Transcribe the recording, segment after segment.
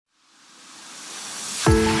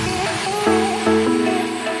Hello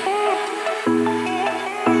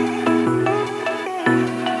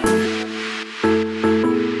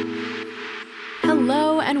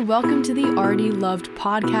and welcome to the Already Loved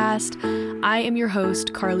podcast. I am your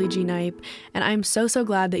host, Carly G. Knipe, and I'm so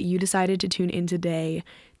glad that you decided to tune in today.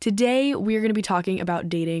 Today, we're going to be talking about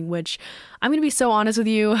dating, which I'm going to be so honest with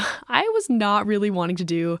you, I was not really wanting to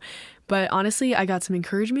do. But honestly, I got some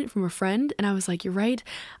encouragement from a friend and I was like, you're right.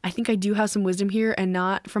 I think I do have some wisdom here, and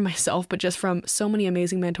not from myself, but just from so many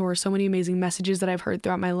amazing mentors, so many amazing messages that I've heard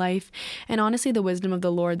throughout my life. And honestly, the wisdom of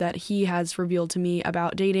the Lord that he has revealed to me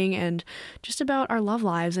about dating and just about our love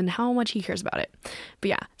lives and how much he cares about it. But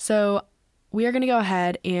yeah, so we are going to go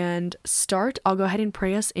ahead and start. I'll go ahead and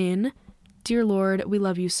pray us in. Dear Lord, we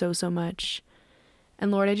love you so much.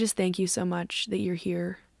 And Lord, I just thank you so much that you're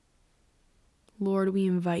here. Lord, we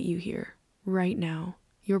invite you here right now.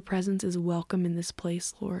 Your presence is welcome in this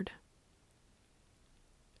place, Lord.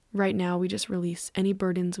 Right now, we just release any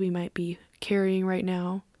burdens we might be carrying right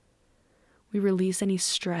now. We release any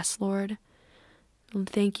stress, Lord. And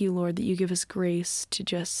thank you, Lord, that you give us grace to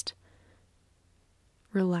just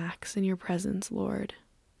relax in your presence, Lord.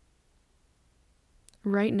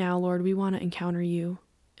 Right now, Lord, we want to encounter you,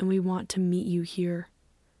 and we want to meet you here.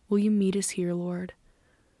 Will you meet us here, Lord?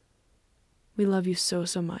 We love you so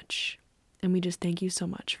much, and we just thank you so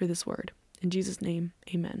much for this word. In Jesus' name,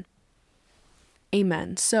 amen.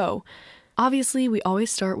 Amen. So, obviously, we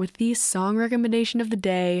always start with the song recommendation of the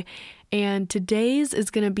day, and today's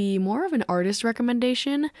is going to be more of an artist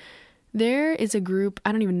recommendation. There is a group,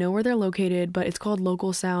 I don't even know where they're located, but it's called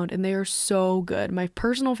Local Sound, and they are so good. My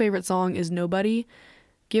personal favorite song is Nobody.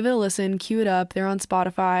 Give it a listen, cue it up. They're on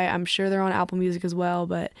Spotify. I'm sure they're on Apple Music as well,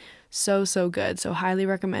 but so good. So highly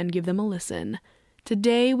recommend, give them a listen.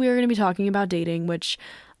 Today, we are going to be talking about dating, which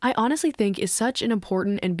I honestly think is such an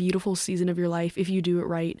important and beautiful season of your life if you do it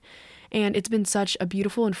right. And it's been such a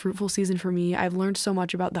beautiful and fruitful season for me. I've learned so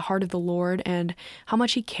much about the heart of the Lord and how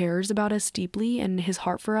much he cares about us deeply and his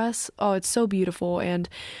heart for us. Oh, it's so beautiful. And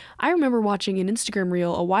I remember watching an Instagram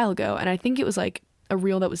reel a while ago, and I think it was like a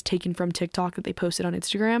reel that was taken from TikTok that they posted on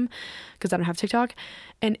Instagram, because I don't have TikTok.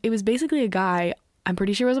 And it was basically a guy, I'm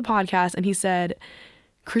pretty sure it was a podcast, and he said,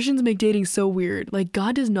 Christians make dating so weird. Like,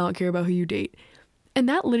 God does not care about who you date. And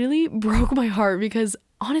that literally broke my heart, because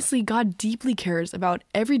honestly, God deeply cares about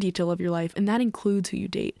every detail of your life, and that includes who you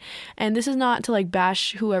date. And this is not to like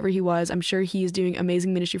bash whoever he was. I'm sure he is doing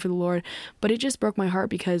amazing ministry for the Lord, but it just broke my heart,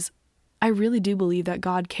 because I really do believe that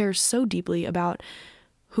God cares so deeply about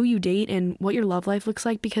who you date and what your love life looks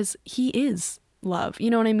like, because he is love. You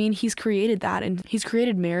know what I mean? He's created that, and he's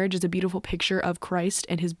created marriage as a beautiful picture of Christ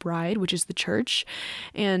and his bride, which is the church.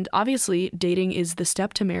 And obviously dating is the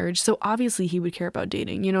step to marriage. So obviously he would care about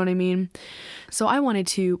dating. You know what I mean? So I wanted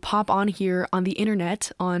to pop on here on the internet,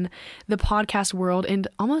 on the podcast world, and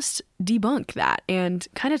almost debunk that and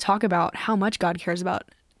kind of talk about how much God cares about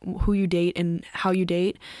who you date and how you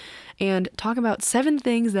date, and talk about 7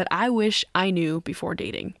 things that I wish I knew before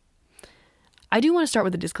dating. I do want to start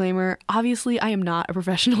with a disclaimer. Obviously, I am not a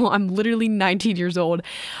professional. I'm literally 19 years old.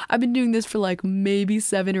 I've been doing this for like maybe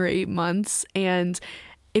 7 or 8 months. And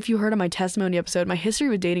if you heard on my testimony episode, my history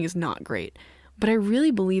with dating is not great. But I really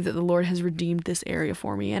believe that the Lord has redeemed this area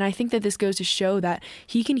for me. And I think that this goes to show that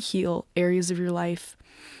he can heal areas of your life.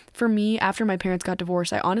 For me, after my parents got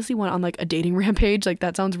divorced, I honestly went on like a dating rampage. Like,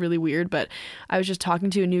 that sounds really weird, but I was just talking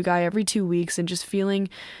to a new guy every 2 weeks and just feeling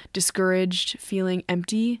discouraged, feeling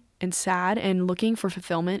empty and sad, and looking for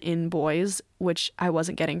fulfillment in boys, which I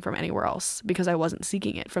wasn't getting from anywhere else because I wasn't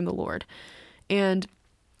seeking it from the Lord. And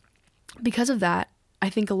because of that, I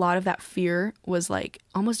think a lot of that fear was like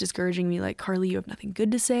almost discouraging me. Like, Carly, you have nothing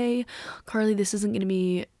good to say. Carly, this isn't going to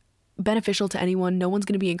be beneficial to anyone. No one's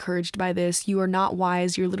going to be encouraged by this. You are not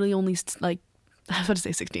wise. You're literally only like, I was about to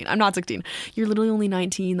say 16. I'm not 16. You're literally only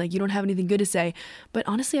 19. Like, you don't have anything good to say. But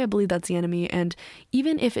honestly, I believe that's the enemy. And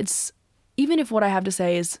even if what I have to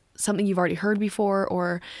say is something you've already heard before,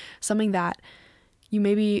 or something that you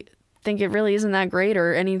maybe think it really isn't that great,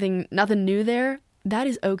 or anything, nothing new there, that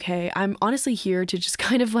is okay. I'm honestly here to just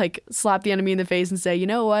kind of like slap the enemy in the face and say, you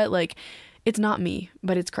know what? Like, it's not me,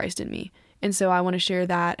 but it's Christ in me. And so I want to share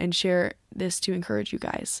that and share this to encourage you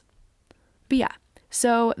guys. But yeah,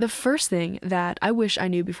 so the first thing that I wish I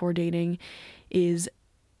knew before dating is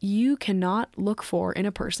you cannot look for in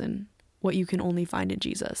a person what you can only find in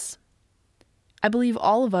Jesus. I believe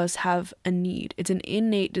all of us have a need. It's an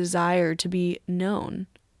innate desire to be known,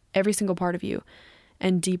 every single part of you,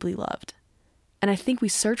 and deeply loved. And I think we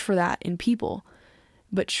search for that in people,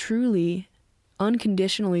 but truly,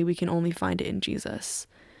 unconditionally, we can only find it in Jesus.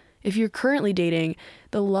 If you're currently dating,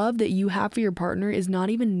 the love that you have for your partner is not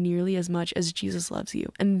even nearly as much as Jesus loves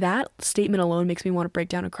you. And that statement alone makes me want to break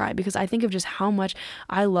down and cry, because I think of just how much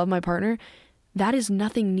I love my partner. That is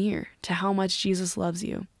nothing near to how much Jesus loves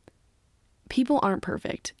you. People aren't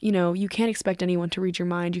perfect. You can't expect anyone to read your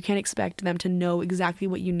mind. You can't expect them to know exactly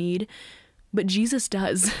what you need, but Jesus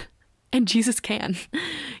does. And Jesus can.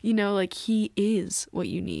 He is what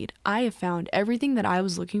you need. I have found everything that I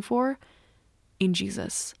was looking for in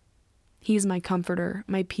Jesus. He's my comforter,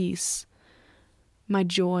 my peace, my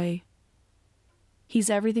joy. He's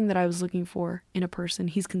everything that I was looking for in a person.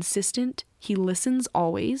 He's consistent. He listens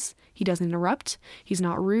always. He doesn't interrupt. He's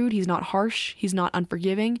not rude. He's not harsh. He's not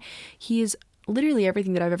unforgiving. He is literally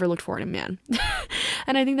everything that I've ever looked for in a man.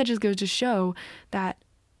 And I think that just goes to show that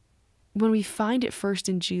when we find it first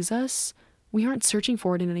in Jesus, we aren't searching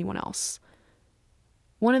for it in anyone else.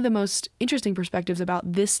 One of the most interesting perspectives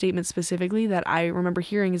about this statement specifically that I remember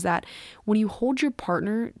hearing is that when you hold your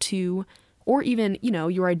partner to, or even,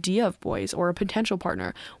 your idea of boys or a potential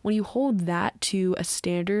partner, when you hold that to a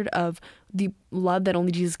standard of the love that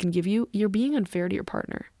only Jesus can give you, you're being unfair to your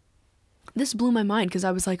partner. This blew my mind, because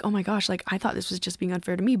I was like, oh my gosh, I thought this was just being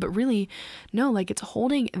unfair to me, but really, no, it's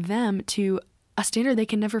holding them to a standard they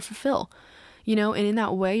can never fulfill, and in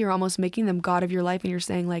that way, you're almost making them God of your life, and you're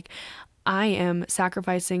saying I am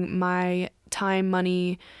sacrificing my time,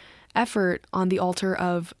 money, effort on the altar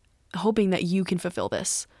of hoping that you can fulfill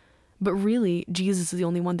this. But really, Jesus is the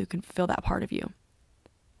only one who can fulfill that part of you.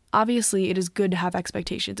 Obviously, it is good to have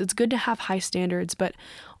expectations. It's good to have high standards, but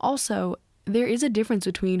also there is a difference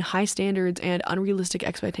between high standards and unrealistic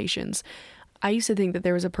expectations. I used to think that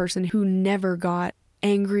there was a person who never got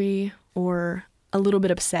angry or a little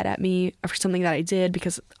bit upset at me for something that I did,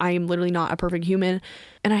 because I am literally not a perfect human.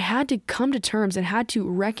 And I had to come to terms and had to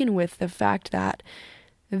reckon with the fact that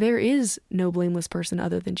there is no blameless person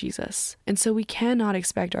other than Jesus. And so we cannot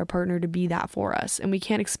expect our partner to be that for us, and we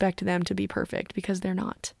can't expect them to be perfect, because they're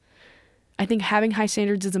not. I think having high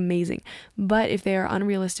standards is amazing, but if they are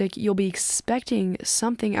unrealistic, you'll be expecting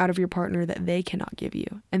something out of your partner that they cannot give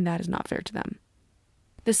you, and that is not fair to them.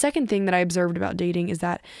 The second thing that I observed about dating is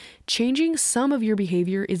that changing some of your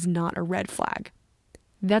behavior is not a red flag.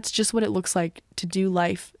 That's just what it looks like to do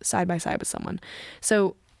life side by side with someone.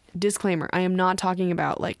 So, disclaimer, I am not talking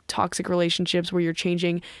about toxic relationships where you're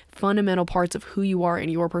changing fundamental parts of who you are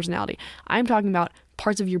and your personality. I'm talking about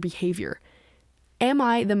parts of your behavior. Am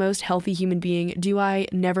I the most healthy human being? Do I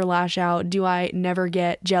never lash out? Do I never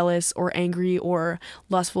get jealous or angry or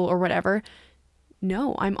lustful or whatever?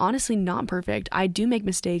 No, I'm honestly not perfect. I do make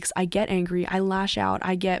mistakes. I get angry. I lash out.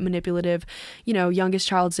 I get manipulative, youngest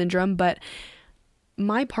child syndrome. But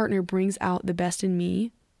my partner brings out the best in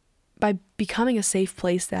me by becoming a safe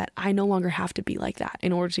place that I no longer have to be like that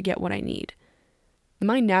in order to get what I need.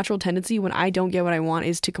 My natural tendency when I don't get what I want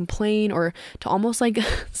is to complain or to almost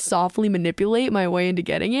softly manipulate my way into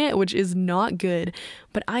getting it, which is not good.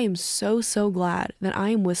 But I am so, so glad that I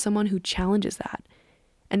am with someone who challenges that,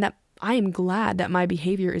 and that I am glad that my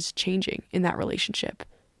behavior is changing in that relationship.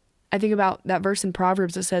 I think about that verse in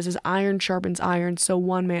Proverbs that says, as iron sharpens iron, so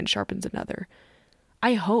one man sharpens another.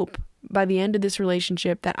 I hope by the end of this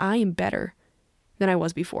relationship that I am better than I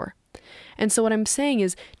was before. And so what I'm saying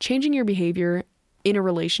is changing your behavior in a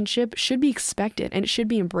relationship should be expected and it should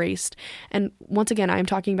be embraced. And once again, I'm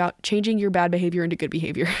talking about changing your bad behavior into good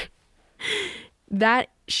behavior. That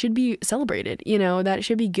should be celebrated, that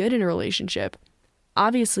should be good in a relationship.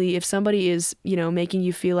 Obviously, if somebody is, making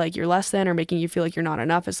you feel like you're less than or making you feel like you're not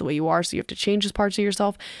enough as the way you are, so you have to change those parts of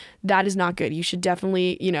yourself, that is not good. You should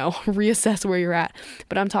definitely, reassess where you're at.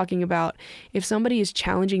 But I'm talking about if somebody is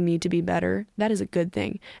challenging me to be better, that is a good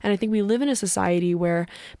thing. And I think we live in a society where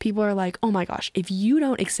people are like, oh my gosh, if you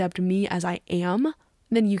don't accept me as I am,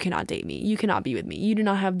 then you cannot date me. You cannot be with me. You do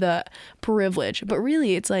not have the privilege. But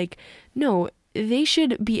really, it's no, they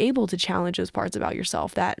should be able to challenge those parts about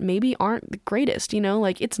yourself that maybe aren't the greatest,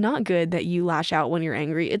 it's not good that you lash out when you're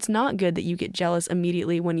angry. It's not good that you get jealous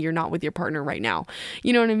immediately when you're not with your partner right now.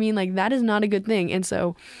 You know what I mean? That is not a good thing. And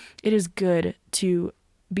so it is good to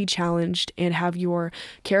be challenged and have your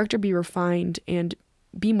character be refined and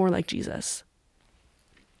be more like Jesus.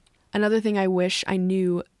 Another thing I wish I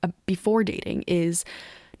knew before dating is,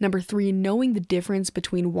 number 3, knowing the difference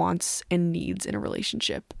between wants and needs in a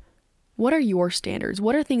relationship. What are your standards?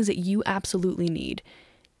 What are things that you absolutely need?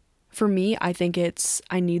 For me, I think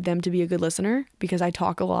I need them to be a good listener because I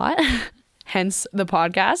talk a lot, hence the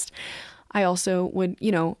podcast. I also would,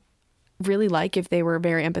 really like if they were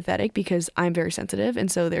very empathetic because I'm very sensitive.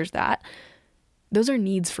 And so there's that. Those are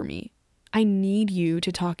needs for me. I need you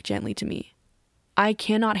to talk gently to me. I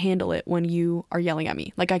cannot handle it when you are yelling at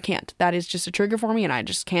me. Like, I can't. That is just a trigger for me, and I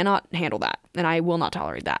just cannot handle that. And I will not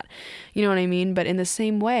tolerate that. You know what I mean? But in the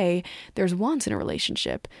same way, there's wants in a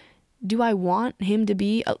relationship. Do I want him to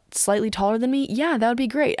be slightly taller than me? Yeah, that would be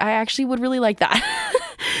great. I actually would really like that.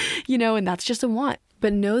 And that's just a want.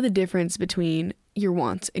 But know the difference between your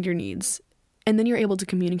wants and your needs. And then you're able to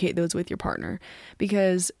communicate those with your partner.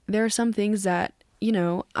 Because there are some things that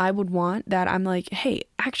I would want that I'm like, hey,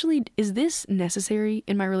 actually, is this necessary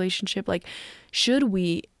in my relationship? Like, should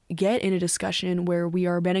we get in a discussion where we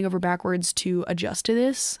are bending over backwards to adjust to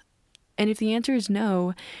this? And if the answer is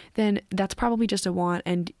no, then that's probably just a want,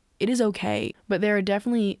 and it is okay. But there are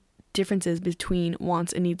definitely differences between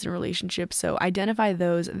wants and needs in a relationship. So identify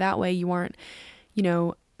those. That way you aren't,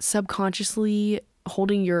 subconsciously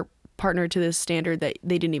holding your partner to this standard that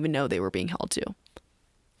they didn't even know they were being held to.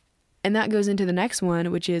 And that goes into the next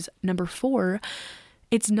one, which is number 4.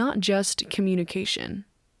 It's not just communication.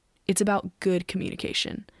 It's about good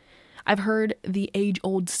communication. I've heard the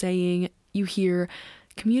age-old saying, you hear,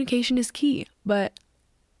 communication is key. But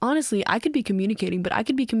honestly, I could be communicating, but I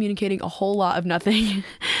could be communicating a whole lot of nothing.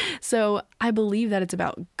 So I believe that it's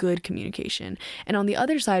about good communication. And on the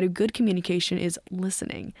other side of good communication is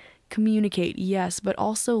listening. Communicate, yes, but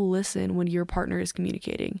also listen when your partner is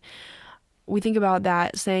communicating. We think about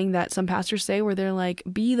that saying that some pastors say where they're like,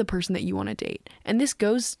 be the person that you want to date. And this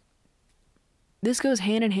goes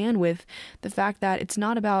hand in hand with the fact that it's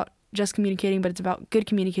not about just communicating, but it's about good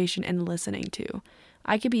communication and listening too.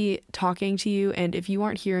 I could be talking to you, and if you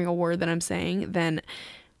aren't hearing a word that I'm saying, then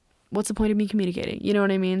what's the point of me communicating? You know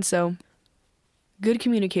what I mean? So good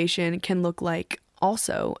communication can look like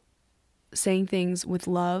also saying things with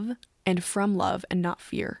love and from love and not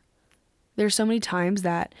fear. There's so many times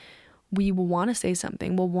that we will want to say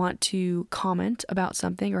something, we'll want to comment about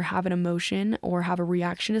something or have an emotion or have a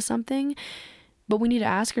reaction to something, but we need to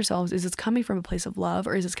ask ourselves, is this coming from a place of love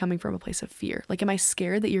or is this coming from a place of fear? Like, am I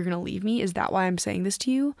scared that you're going to leave me? Is that why I'm saying this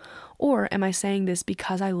to you? Or am I saying this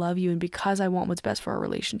because I love you and because I want what's best for our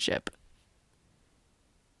relationship?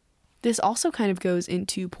 This also kind of goes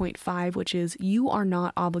into point 5, which is you are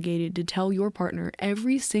not obligated to tell your partner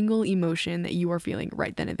every single emotion that you are feeling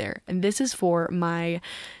right then and there. And this is for my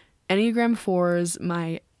Enneagram 4s,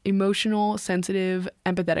 my emotional, sensitive,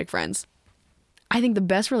 empathetic friends. I think the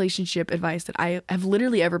best relationship advice that I have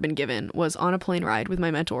literally ever been given was on a plane ride with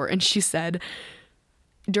my mentor. And she said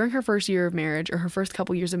during her first year of marriage or her first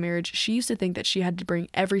couple years of marriage, she used to think that she had to bring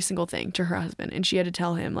every single thing to her husband. And she had to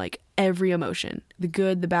tell him like every emotion, the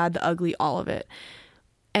good, the bad, the ugly, all of it.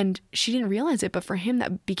 And she didn't realize it. But for him,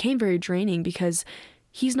 that became very draining because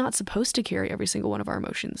he's not supposed to carry every single one of our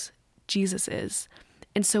emotions. Jesus is.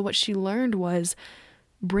 And so what she learned was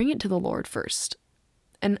bring it to the Lord first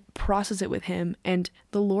and process it with him. And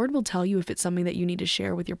the Lord will tell you if it's something that you need to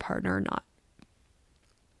share with your partner or not.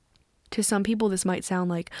 To some people, this might sound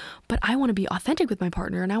like, but I want to be authentic with my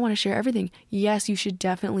partner and I want to share everything. Yes, you should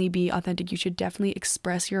definitely be authentic. You should definitely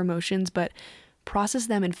express your emotions, but process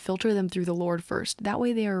them and filter them through the Lord first. That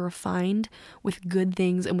way they are refined with good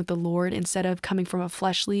things and with the Lord instead of coming from a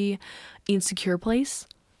fleshly, insecure place.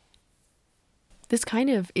 This kind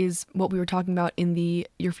of is what we were talking about in the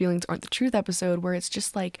Your Feelings Aren't the Truth episode, where it's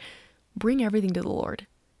just like, bring everything to the Lord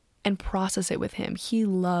and process it with him. He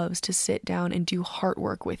loves to sit down and do heart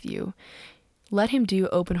work with you. Let him do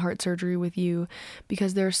open heart surgery with you,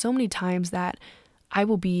 because there are so many times that I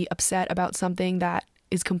will be upset about something that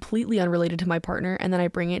is completely unrelated to my partner, and then I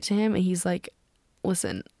bring it to him and he's like,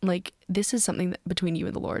 listen, like, this is something between you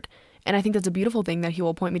and the Lord. And I think that's a beautiful thing that he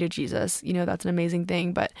will point me to Jesus. That's an amazing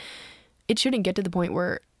thing, but it shouldn't get to the point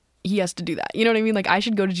where he has to do that. You know what I mean? Like, I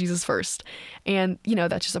should go to Jesus first. And,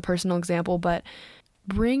 that's just a personal example, but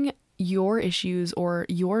bring your issues or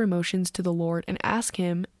your emotions to the Lord and ask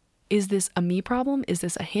him, is this a me problem? Is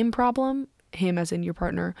this a him problem? Him as in your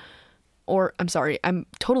partner. Or, I'm sorry, I'm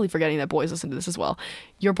totally forgetting that boys listen to this as well.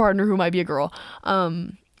 Your partner who might be a girl.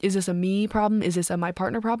 Is this a me problem? Is this a my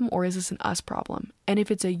partner problem? Or is this an us problem? And if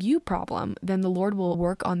it's a you problem, then the Lord will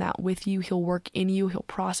work on that with you. He'll work in you. He'll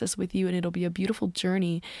process with you, and it'll be a beautiful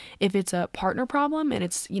journey. If it's a partner problem and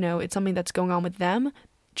it's, it's something that's going on with them,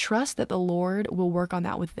 trust that the Lord will work on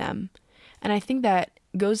that with them. And I think that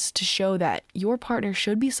goes to show that your partner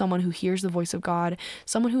should be someone who hears the voice of God,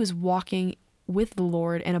 someone who is walking with the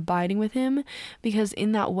Lord and abiding with him, because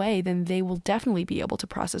in that way, then they will definitely be able to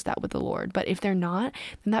process that with the Lord. But if they're not,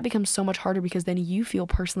 then that becomes so much harder, because then you feel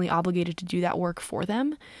personally obligated to do that work for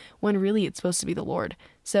them when really it's supposed to be the Lord.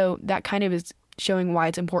 So that kind of is showing why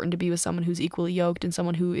it's important to be with someone who's equally yoked and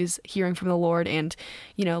someone who is hearing from the Lord and,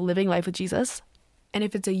 living life with Jesus. And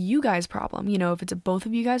if it's a you guys problem, if it's a both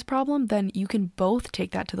of you guys problem, then you can both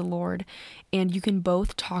take that to the Lord and you can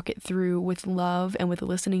both talk it through with love and with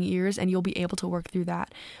listening ears, and you'll be able to work through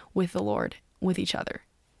that with the Lord, with each other.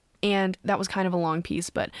 And that was kind of a long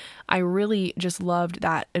piece, but I really just loved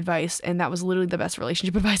that advice. And that was literally the best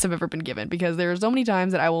relationship advice I've ever been given, because there are so many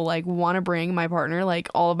times that I will want to bring my partner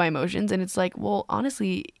all of my emotions. And it's well,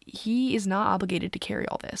 honestly, he is not obligated to carry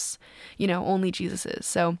all this, only Jesus is.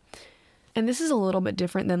 So, and this is a little bit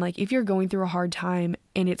different than if you're going through a hard time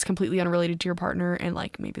and it's completely unrelated to your partner, and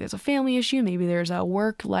maybe there's a family issue, maybe there's a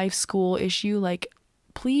work, life, school issue,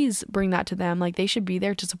 please bring that to them. They should be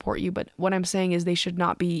there to support you. But what I'm saying is they should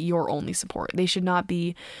not be your only support. They should not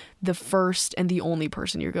be the first and the only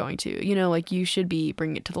person you're going to, you should be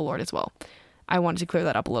bringing it to the Lord as well. I wanted to clear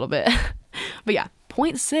that up a little bit. But yeah,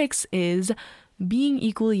 point 6 is being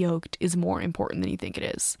equally yoked is more important than you think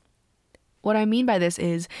it is. What I mean by this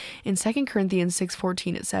is in 2 Corinthians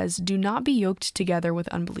 6:14, it says, "Do not be yoked together with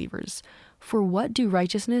unbelievers. For what do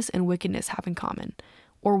righteousness and wickedness have in common?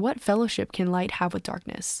 Or what fellowship can light have with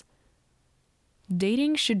darkness?"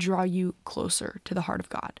 Dating should draw you closer to the heart of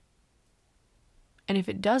God. And if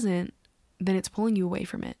it doesn't, then it's pulling you away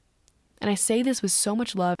from it. And I say this with so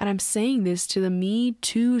much love, and I'm saying this to the me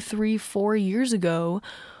 2, 3, 4 years ago,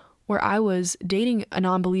 where I was dating a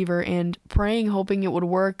non-believer and praying, hoping it would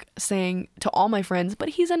work, saying to all my friends, but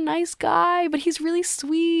he's a nice guy, but he's really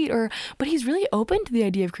sweet, or but he's really open to the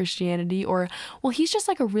idea of Christianity, or well, he's just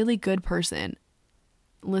a really good person.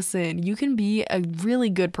 Listen, you can be a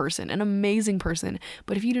really good person, an amazing person,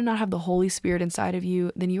 but if you do not have the Holy Spirit inside of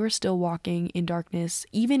you, then you are still walking in darkness,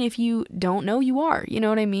 even if you don't know you are, you know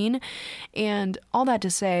what I mean? And all that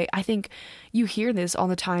to say, I think you hear this all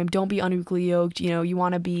the time, don't be unequally yoked, you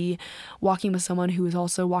want to be walking with someone who is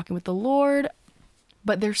also walking with the Lord,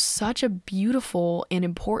 but there's such a beautiful and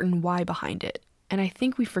important why behind it, and I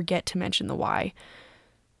think we forget to mention the why.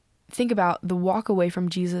 Think about the walk away from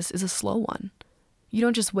Jesus is a slow one. You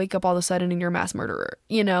don't just wake up all of a sudden and you're a mass murderer,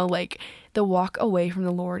 the walk away from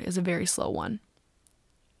the Lord is a very slow one.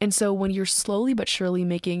 And so when you're slowly but surely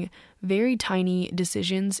making very tiny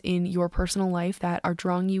decisions in your personal life that are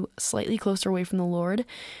drawing you slightly closer away from the Lord,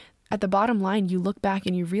 at the bottom line, you look back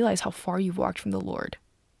and you realize how far you've walked from the Lord.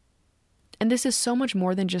 And this is so much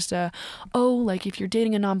more than just if you're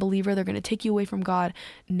dating a non-believer, they're going to take you away from God.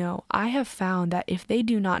 No, I have found that if they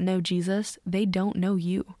do not know Jesus, they don't know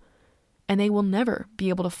you. And they will never be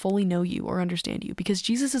able to fully know you or understand you, because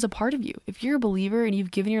Jesus is a part of you. If you're a believer and you've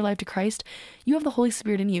given your life to Christ, you have the Holy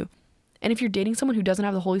Spirit in you. And if you're dating someone who doesn't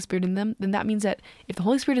have the Holy Spirit in them, then that means that if the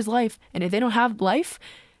Holy Spirit is life, and if they don't have life,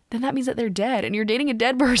 then that means that they're dead, and you're dating a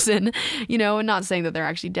dead person, and not saying that they're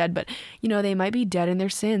actually dead, but, they might be dead in their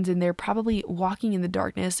sins, and they're probably walking in the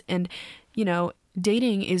darkness, and,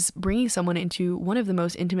 dating is bringing someone into one of the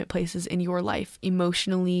most intimate places in your life,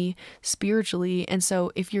 emotionally, spiritually. And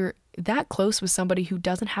so if you're that close with somebody who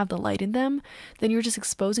doesn't have the light in them, then you're just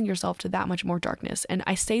exposing yourself to that much more darkness. And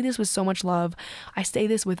I say this with so much love. I say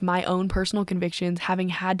this with my own personal convictions, having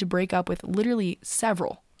had to break up with literally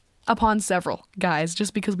several guys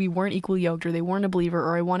just because we weren't equally yoked, or they weren't a believer,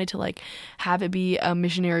 or I wanted to have it be a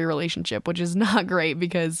missionary relationship, which is not great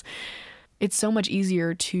because it's so much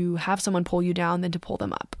easier to have someone pull you down than to pull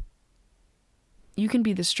them up. You can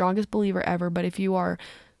be the strongest believer ever, but if you are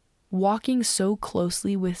walking so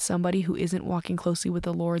closely with somebody who isn't walking closely with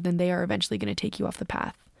the Lord, then they are eventually going to take you off the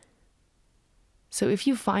path. So if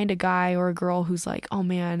you find a guy or a girl who's oh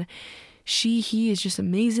man, he is just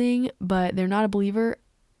amazing, but they're not a believer,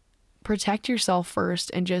 protect yourself first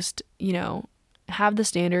and just, have the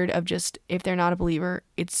standard of just, if they're not a believer,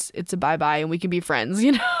 it's a bye-bye and we can be friends,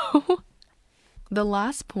 The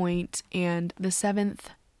last point, and the 7th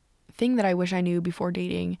thing that I wish I knew before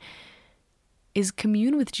dating, is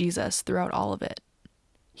commune with Jesus throughout all of it.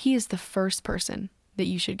 He is the first person that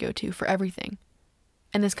you should go to for everything.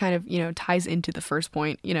 And this kind of, ties into the first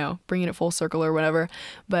point, bringing it full circle or whatever.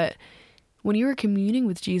 But when you are communing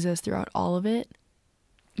with Jesus throughout all of it,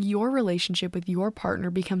 your relationship with your partner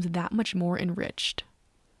becomes that much more enriched.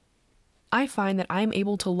 I find that I'm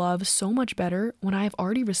able to love so much better when I have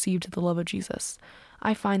already received the love of Jesus.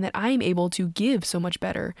 I find that I'm able to give so much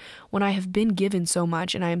better when I have been given so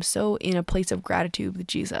much and I am so in a place of gratitude with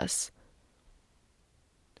Jesus.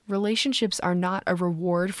 Relationships are not a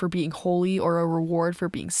reward for being holy or a reward for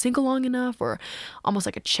being single long enough or almost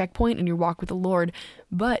like a checkpoint in your walk with the Lord,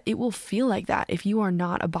 but it will feel like that if you are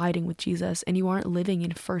not abiding with Jesus and you aren't living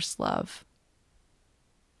in first love.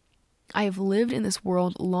 I have lived in this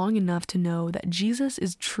world long enough to know that Jesus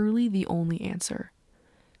is truly the only answer.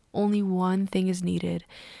 Only one thing is needed.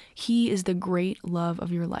 He is the great love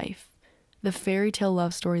of your life. The fairy tale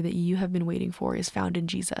love story that you have been waiting for is found in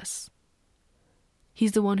Jesus.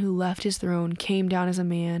 He's the one who left his throne, came down as a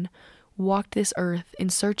man, walked this earth in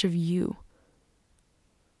search of you.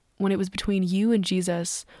 When it was between you and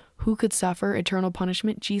Jesus, who could suffer eternal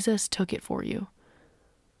punishment, Jesus took it for you.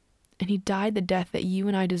 And he died the death that you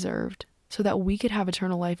and I deserved so that we could have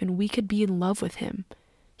eternal life and we could be in love with him.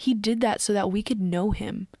 He did that so that we could know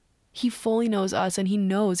him. He fully knows us, and he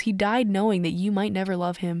died knowing that you might never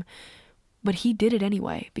love him, but he did it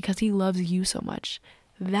anyway because he loves you so much.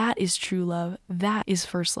 That is true love. That is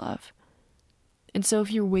first love. And so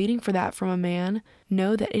if you're waiting for that from a man,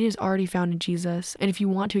 know that it is already found in Jesus. And if you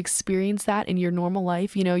want to experience that in your normal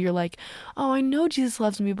life, you're like, oh, I know Jesus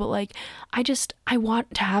loves me, but I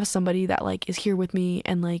want to have somebody that is here with me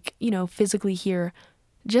and physically here.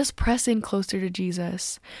 Just press in closer to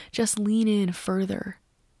Jesus. Just lean in further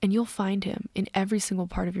and you'll find him in every single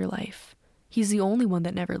part of your life. He's the only one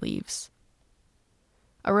that never leaves.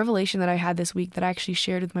 A revelation that I had this week that I actually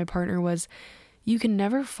shared with my partner was, you can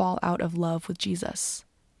never fall out of love with Jesus.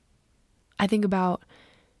 I think about,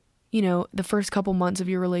 the first couple months of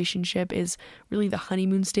your relationship is really the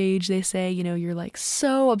honeymoon stage, they say. You're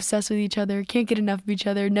so obsessed with each other, can't get enough of each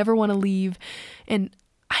other, never want to leave. And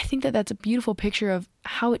I think that that's a beautiful picture of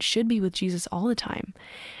how it should be with Jesus all the time.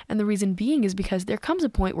 And the reason being is because there comes a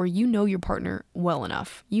point where you know your partner well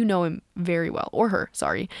enough. You know him very well, or her,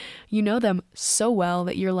 sorry. You know them so well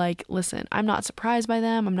that you're like, listen, I'm not surprised by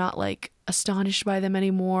them. I'm not astonished by them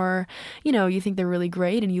anymore. You think they're really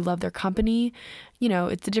great and you love their company.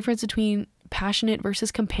 It's the difference between passionate versus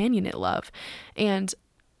companionate love. And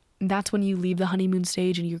that's when you leave the honeymoon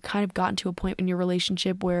stage and you've kind of gotten to a point in your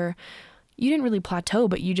relationship where you didn't really plateau,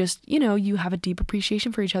 but you just, you have a deep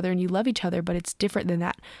appreciation for each other and you love each other, but it's different than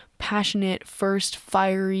that passionate, first,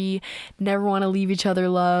 fiery, never want to leave each other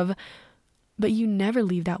love. But you never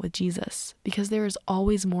leave that with Jesus because there is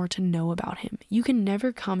always more to know about him. You can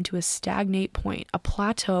never come to a stagnate point, a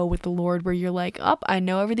plateau with the Lord where you're like, I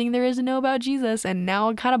know everything there is to know about Jesus and now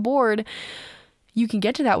I'm kind of bored. You can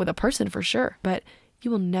get to that with a person for sure, but you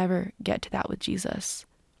will never get to that with Jesus.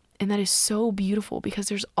 And that is so beautiful because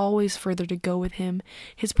there's always further to go with him.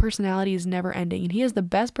 His personality is never ending and he has the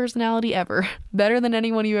best personality ever, better than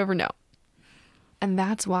anyone you ever know. And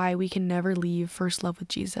that's why we can never leave first love with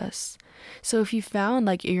Jesus. So if you found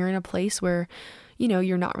you're in a place where,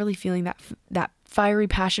 you're not really feeling that fiery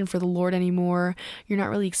passion for the Lord anymore, you're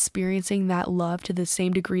not really experiencing that love to the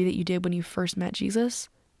same degree that you did when you first met Jesus,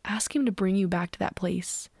 ask him to bring you back to that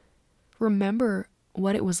place. Remember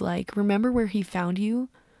what it was like. Remember where he found you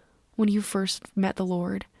when you first met the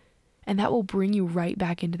Lord, and that will bring you right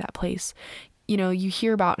back into that place. You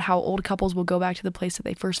hear about how old couples will go back to the place that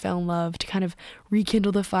they first fell in love to kind of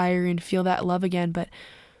rekindle the fire and feel that love again. But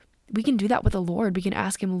we can do that with the Lord. We can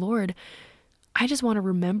ask him, Lord, I just want to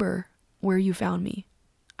remember where you found me.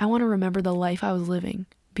 I want to remember the life I was living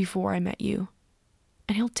before I met you.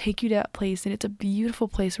 And he'll take you to that place, and it's a beautiful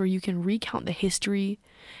place where you can recount the history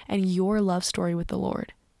and your love story with the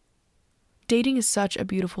Lord. Dating is such a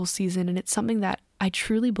beautiful season, and it's something that I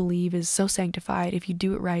truly believe is so sanctified if you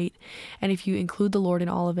do it right and if you include the Lord in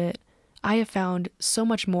all of it. I have found so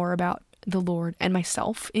much more about the Lord and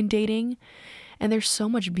myself in dating, and there's so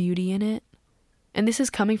much beauty in it. And this is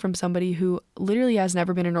coming from somebody who literally has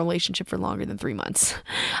never been in a relationship for longer than 3 months.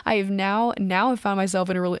 I have now found myself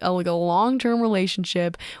in a long-term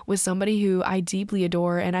relationship with somebody who I deeply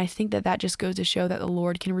adore. And I think that just goes to show that the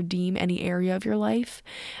Lord can redeem any area of your life.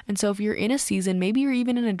 And so if you're in a season, maybe you're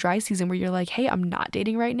even in a dry season where you're like, hey, I'm not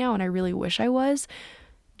dating right now and I really wish I was,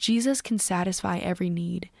 Jesus can satisfy every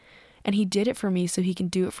need. And he did it for me, so he can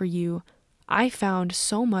do it for you. I found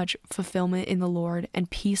so much fulfillment in the Lord and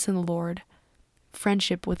peace in the Lord,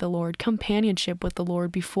 friendship with the Lord, companionship with the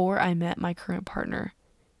Lord before I met my current partner.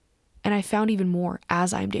 And I found even more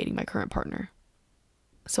as I'm dating my current partner.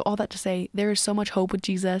 So all that to say, there is so much hope with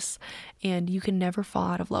Jesus, and you can never fall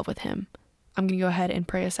out of love with him. I'm going to go ahead and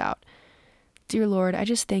pray us out. Dear Lord, I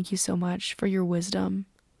just thank you so much for your wisdom.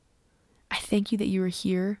 I thank you that you are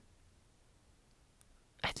here.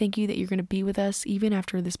 I thank you that you're going to be with us even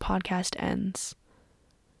after this podcast ends.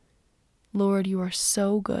 Lord, you are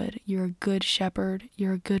so good. You're a good shepherd.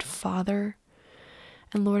 You're a good father.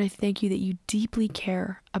 And Lord, I thank you that you deeply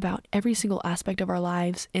care about every single aspect of our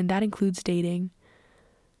lives, and that includes dating.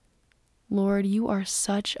 Lord, you are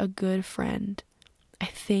such a good friend. I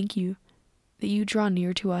thank you that you draw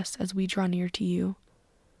near to us as we draw near to you.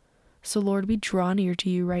 So Lord, we draw near to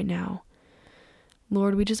you right now.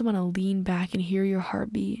 Lord, we just want to lean back and hear your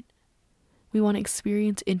heartbeat. We want to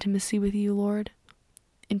experience intimacy with you, Lord.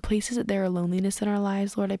 In places that there are loneliness in our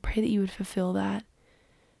lives, Lord, I pray that you would fulfill that.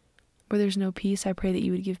 Where there's no peace, I pray that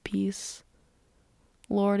you would give peace.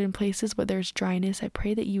 Lord, in places where there's dryness, I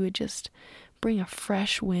pray that you would just bring a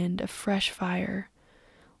fresh wind, a fresh fire.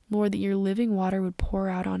 Lord, that your living water would pour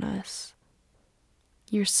out on us.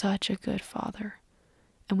 You're such a good Father,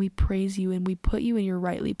 and we praise you and we put you in your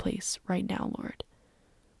rightly place right now, Lord.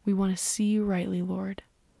 We want to see you rightly, Lord,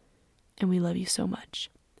 and we love you so much.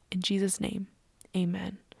 In Jesus' name,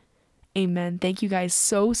 amen. Amen. Thank you guys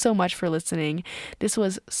so much for listening. This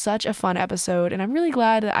was such a fun episode, and I'm really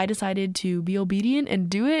glad that I decided to be obedient and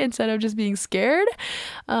do it instead of just being scared.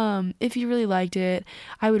 If you really liked it,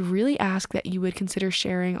 I would really ask that you would consider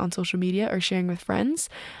sharing on social media or sharing with friends.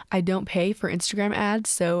 I don't pay for Instagram ads,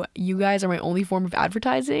 so you guys are my only form of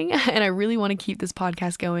advertising, and I really want to keep this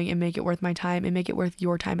podcast going and make it worth my time and make it worth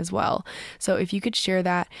your time as well. So if you could share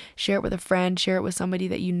that, share it with a friend, share it with somebody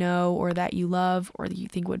that you know or that you love or that you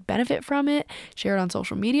think would benefit from it, share it on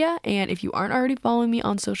social media. And if you aren't already following me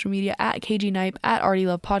on social media at KGKnipe, at Already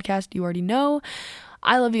Love Podcast, you already know.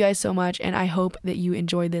 I love you guys so much, and I hope that you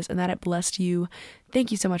enjoyed this and that it blessed you. Thank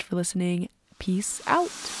you so much for listening. Peace out.